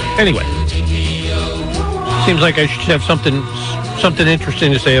 Anyway, seems like I should have something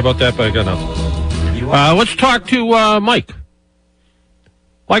interesting to say about that, but I got nothing. Let's talk to Mike.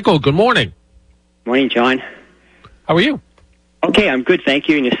 Michael, good morning. Morning, John. How are you? Okay, I'm good, thank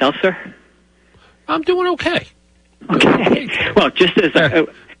you. And yourself, sir? I'm doing okay. Okay. Well, just as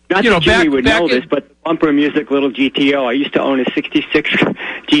not that Jimmy would know this, but the bumper music Little GTO. I used to own a 66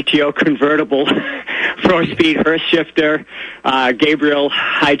 GTO convertible, 4-speed Hearst shifter, Gabriel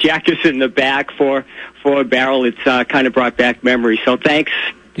hijackers in the back, four barrel. It's kind of brought back memories. So thanks.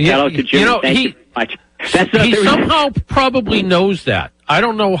 Shout out to Jimmy. Thank you very much. He somehow probably knows that. I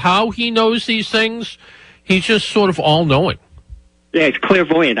don't know how he knows these things. He's just sort of all-knowing. Yeah, it's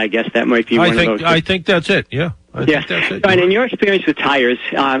clairvoyant, I guess. That might be one of those. I think that's it, yeah. I think that's it. And in your experience with tires,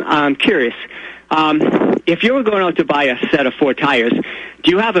 I'm curious. If you were going out to buy a set of 4 tires,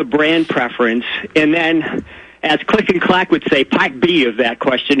 do you have a brand preference? And then, as Click and Clack would say, part B of that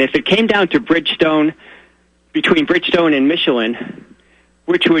question, if it came down to Bridgestone, between Bridgestone and Michelin,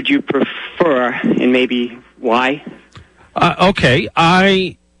 which would you prefer, and maybe why? Okay,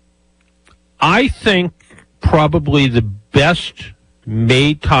 I think probably the best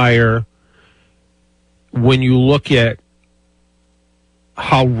made tire, when you look at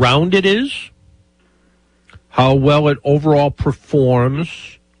how round it is, how well it overall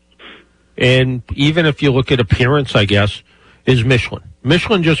performs, and even if you look at appearance, I guess, is Michelin.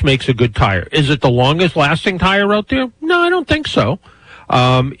 Michelin just makes a good tire. Is it the longest lasting tire out there? No, I don't think so.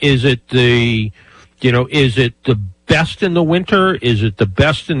 Is it the best in the winter? Is it the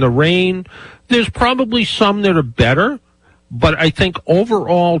best in the rain? There's probably some that are better, but I think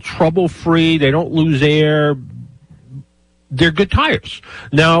overall trouble-free, they don't lose air, they're good tires.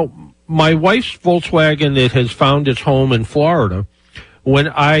 Now, my wife's Volkswagen that has found its home in Florida, when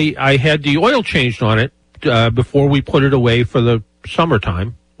I had the oil changed on it before we put it away for the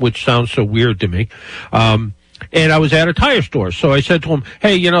summertime, which sounds so weird to me, and I was at a tire store. So I said to him,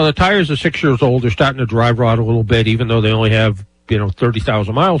 hey, the tires are 6 years old. They're starting to drive rot a little bit, even though they only have,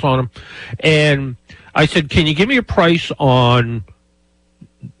 30,000 miles on them. And I said, can you give me a price on,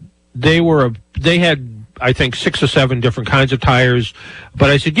 they had, I think, 6 or 7 different kinds of tires. But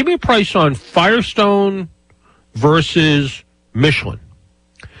I said, give me a price on Firestone versus Michelin.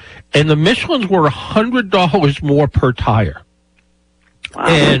 And the Michelins were $100 more per tire. Wow.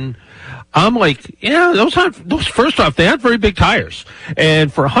 And I'm like, those first off, they had very big tires.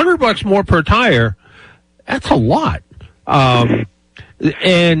 And for $100 more per tire, that's a lot.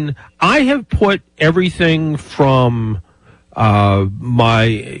 And I have put everything from from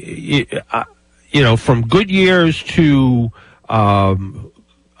Goodyears to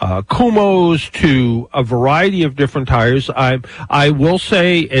Kumos to a variety of different tires. I will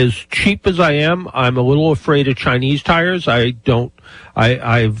say, as cheap as I am, I'm a little afraid of Chinese tires. I've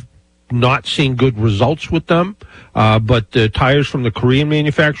not seen good results with them. But the tires from the Korean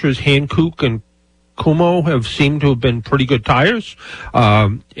manufacturers, Hankook and Kumo, have seemed to have been pretty good tires.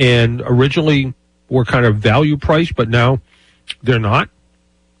 And originally were kind of value priced, but now they're not.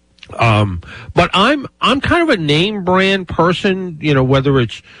 But I'm kind of a name brand person, whether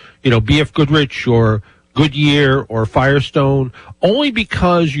it's, BF Goodrich or Goodyear or Firestone, only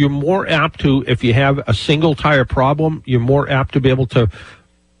because you're more apt to, if you have a single tire problem, you're more apt to be able to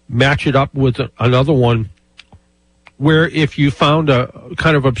match it up with another one, where if you found a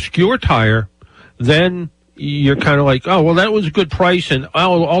kind of obscure tire, then you're kind of like, oh, well, that was a good price, and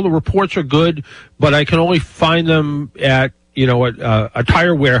all the reports are good, but I can only find them at, a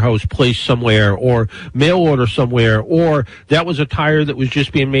tire warehouse place somewhere, or mail order somewhere, or that was a tire that was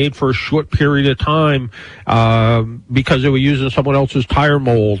just being made for a short period of time because they were using someone else's tire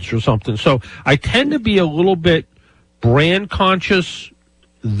molds or something. So I tend to be a little bit brand conscious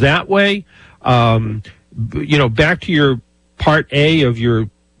that way. Back to your part A of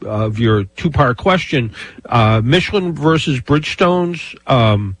your your two-part question, Michelin versus Bridgestone's.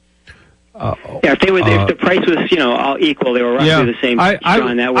 If the price was all equal, they were roughly the same.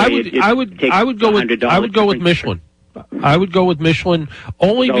 I would go with Michelin. I would go with Michelin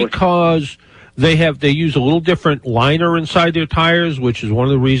only because they use a little different liner inside their tires, which is one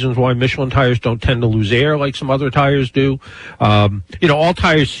of the reasons why Michelin tires don't tend to lose air like some other tires do. All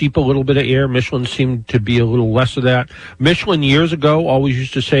tires seep a little bit of air. Michelin seemed to be a little less of that. Michelin years ago always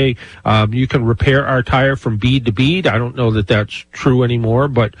used to say, you can repair our tire from bead to bead. I don't know that that's true anymore,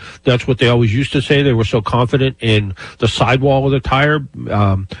 but that's what they always used to say. They were so confident in the sidewall of the tire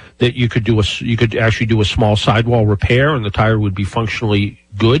that you could actually do a small sidewall repair and the tire would be functionally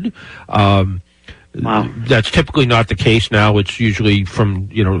good. Wow. That's typically not the case now. It's usually from,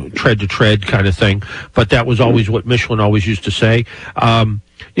 tread to tread kind of thing. But that was always what Michelin always used to say.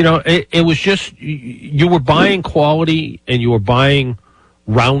 It was just, you were buying quality and you were buying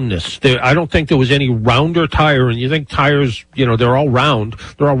roundness. I don't think there was any rounder tire, and you think tires, they're all round.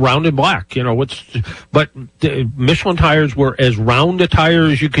 They're all round and black. But the Michelin tires were as round a tire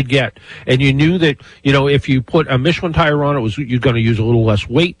as you could get, and you knew that if you put a Michelin tire on it, you're going to use a little less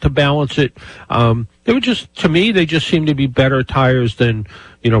weight to balance it. They were just, to me, they just seemed to be better tires than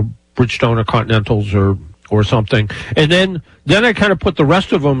Bridgestone or Continentals or something. And then I kind of put the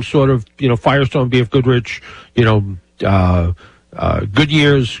rest of them sort of Firestone, BF Goodrich,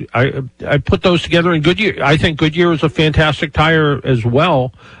 Goodyear's, I put those together in Goodyear. I think Goodyear is a fantastic tire as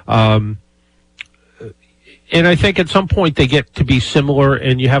well. And I think at some point they get to be similar,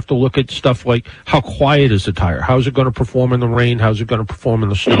 and you have to look at stuff like how quiet is the tire? How's it going to perform in the rain? How's it going to perform in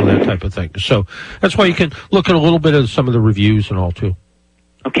the snow? That type of thing. So that's why you can look at a little bit of some of the reviews and all too.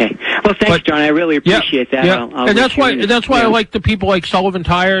 Okay. Well, thanks, John. I really appreciate that. Yeah. And that's why I like the people like Sullivan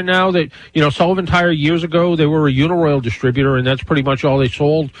Tire now. That Sullivan Tire years ago, they were a Uniroyal distributor, and that's pretty much all they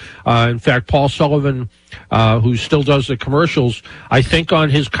sold. In fact, Paul Sullivan, who still does the commercials, I think on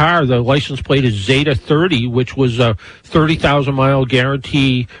his car the license plate is Zeta 30, which was a 30,000 mile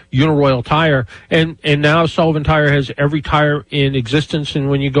guarantee Uniroyal tire. And now Sullivan Tire has every tire in existence. And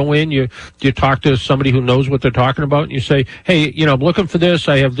when you go in, you talk to somebody who knows what they're talking about, and you say, hey, I'm looking for this.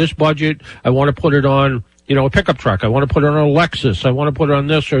 I have this budget. I want to put it on, a pickup truck. I want to put it on a Lexus. I want to put it on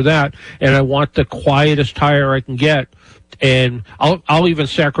this or that. And I want the quietest tire I can get. And I'll even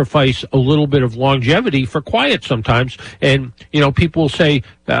sacrifice a little bit of longevity for quiet sometimes. And, people will say,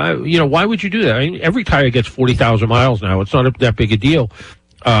 why would you do that? I mean, every tire gets 40,000 miles now. It's not that big a deal.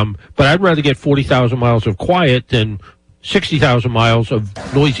 But I'd rather get 40,000 miles of quiet than 60,000 miles of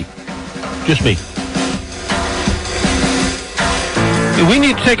noisy. Just me. We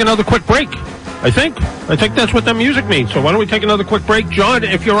need to take another quick break. I think that's what that music means. So why don't we take another quick break? John,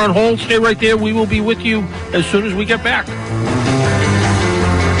 if you're on hold, stay right there. We will be with you as soon as we get back.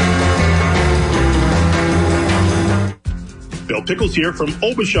 Bill Pickles here from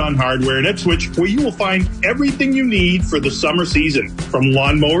Obashan Hardware in Ipswich, where you will find everything you need for the summer season, from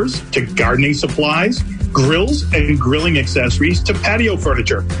lawnmowers to gardening supplies, grills and grilling accessories to patio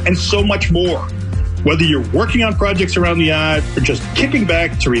furniture, and so much more. Whether you're working on projects around the yard or just kicking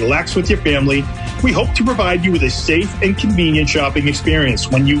back to relax with your family, we hope to provide you with a safe and convenient shopping experience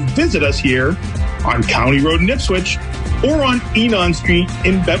when you visit us here on County Road in Ipswich or on Enon Street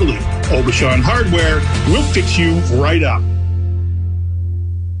in Beverly. Obashan Hardware will fix you right up.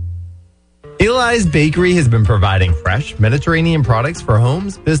 Eli's Bakery has been providing fresh Mediterranean products for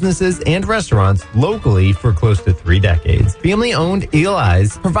homes, businesses, and restaurants locally for close to 3 decades. Family-owned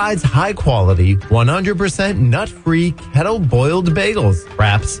Eli's provides high-quality, 100% nut-free kettle-boiled bagels,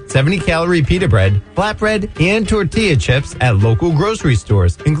 wraps, 70-calorie pita bread, flatbread, and tortilla chips at local grocery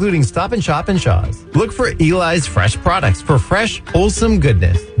stores, including Stop and Shop and Shaw's. Look for Eli's fresh products for fresh, wholesome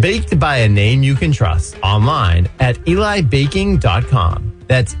goodness, baked by a name you can trust. Online at elibaking.com.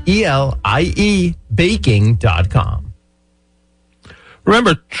 That's ELIE baking.com.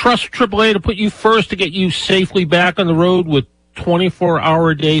 Remember, trust AAA to put you first to get you safely back on the road with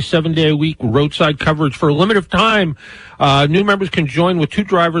 24-hour-a-day, 7-day-a-week roadside coverage for a limited time. New members can join with 2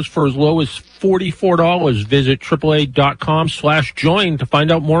 drivers for as low as $44. Visit AAA.com/join to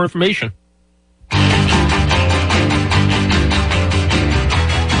find out more information.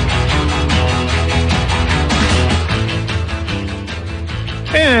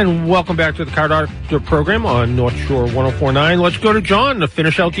 And welcome back to the Car Doctor program on North Shore 104.9. Let's go to John to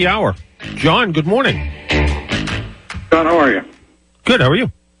finish out the hour. John, good morning. John, how are you? Good, how are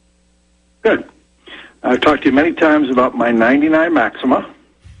you? Good. I've talked to you many times about my 99 Maxima.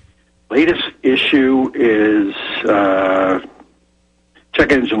 Latest issue is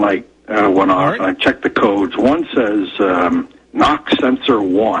check engine light went off. Right. I checked the codes. One says knock sensor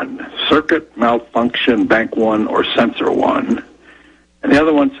 1, circuit malfunction, bank 1, or sensor 1. And the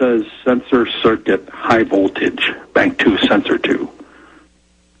other one says sensor circuit high voltage, bank 2, sensor 2. What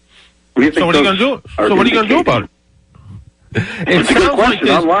do you think? So what are you going to do? So what are you going to do about it? It's a good question.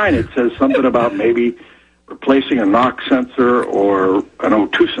 Online it says something about maybe replacing a knock sensor or an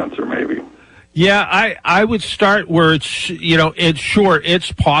O2 sensor maybe. Yeah, I would start where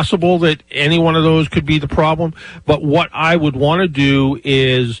it's possible that any one of those could be the problem. But what I would want to do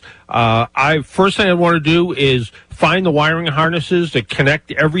is, first thing I want to do is find the wiring harnesses that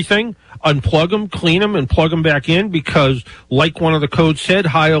connect everything, unplug them, clean them, and plug them back in, because like one of the codes said,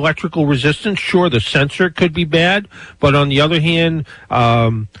 high electrical resistance, sure, the sensor could be bad, but on the other hand,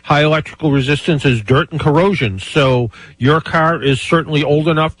 high electrical resistance is dirt and corrosion. So your car is certainly old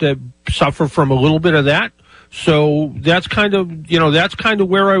enough to suffer from a little bit of that. So that's kind of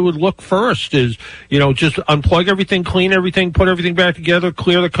where I would look first is, just unplug everything, clean everything, put everything back together,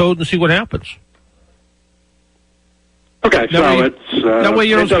 clear the code, and see what happens. Okay, that way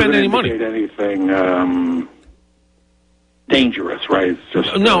you don't spend any money. Anything dangerous, right? It's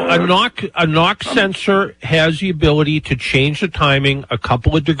just no. A knock sensor has the ability to change the timing a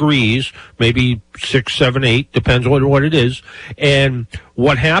couple of degrees, maybe 6, 7, 8, depends on what it is. And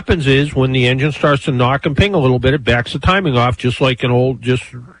what happens is when the engine starts to knock and ping a little bit, it backs the timing off, just like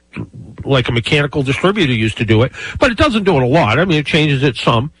like a mechanical distributor used to do it. But it doesn't do it a lot. I mean, it changes it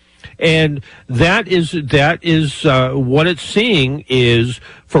some. And that is what it's seeing is,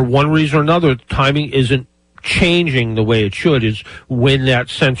 for one reason or another, timing isn't changing the way it should, is when that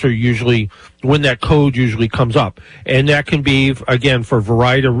code usually comes up. And that can be, again, for a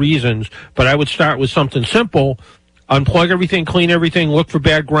variety of reasons, but I would start with something simple. Unplug everything, clean everything, look for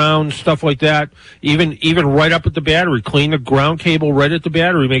bad ground, stuff like that. Even right up at the battery, clean the ground cable right at the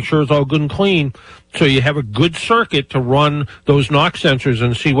battery, make sure it's all good and clean, so you have a good circuit to run those knock sensors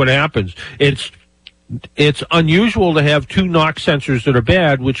and see what happens. It's unusual to have 2 knock sensors that are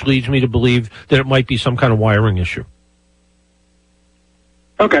bad, which leads me to believe that it might be some kind of wiring issue.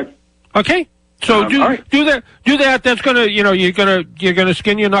 Okay. So do that. That's gonna, you're gonna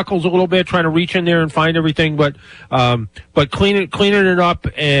skin your knuckles a little bit trying to reach in there and find everything, but cleaning it up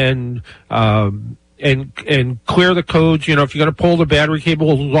and clear the codes. If you're gonna pull the battery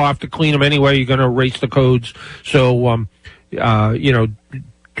cables off to clean them anyway, you're gonna erase the codes. So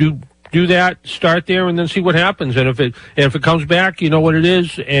do that, start there, and then see what happens. And if it comes back, you know what it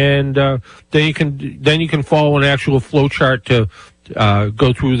is, and then you can follow an actual flow chart to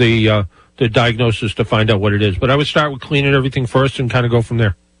go through the diagnosis to find out what it is. But I would start with cleaning everything first and kind of go from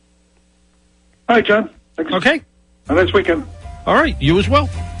there. All right, John. Thanks. Okay. Have a nice weekend. All right. You as well.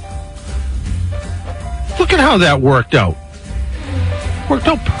 Look at how that worked out. Worked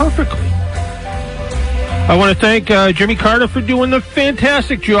out perfectly. I want to thank Jimmy Carter for doing the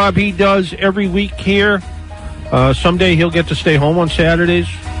fantastic job he does every week here. Someday he'll get to stay home on Saturdays.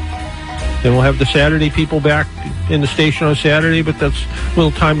 Then we'll have the Saturday people back in the station on Saturday, but that's a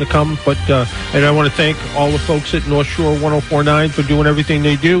little time to come. But and I want to thank all the folks at North Shore 1049 for doing everything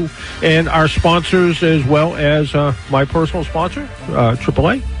they do, and our sponsors as well as my personal sponsor,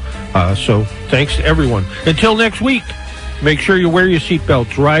 AAA. So thanks to everyone. Until next week, make sure you wear your seatbelt,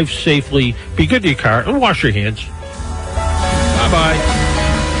 drive safely, be good to your car, and wash your hands.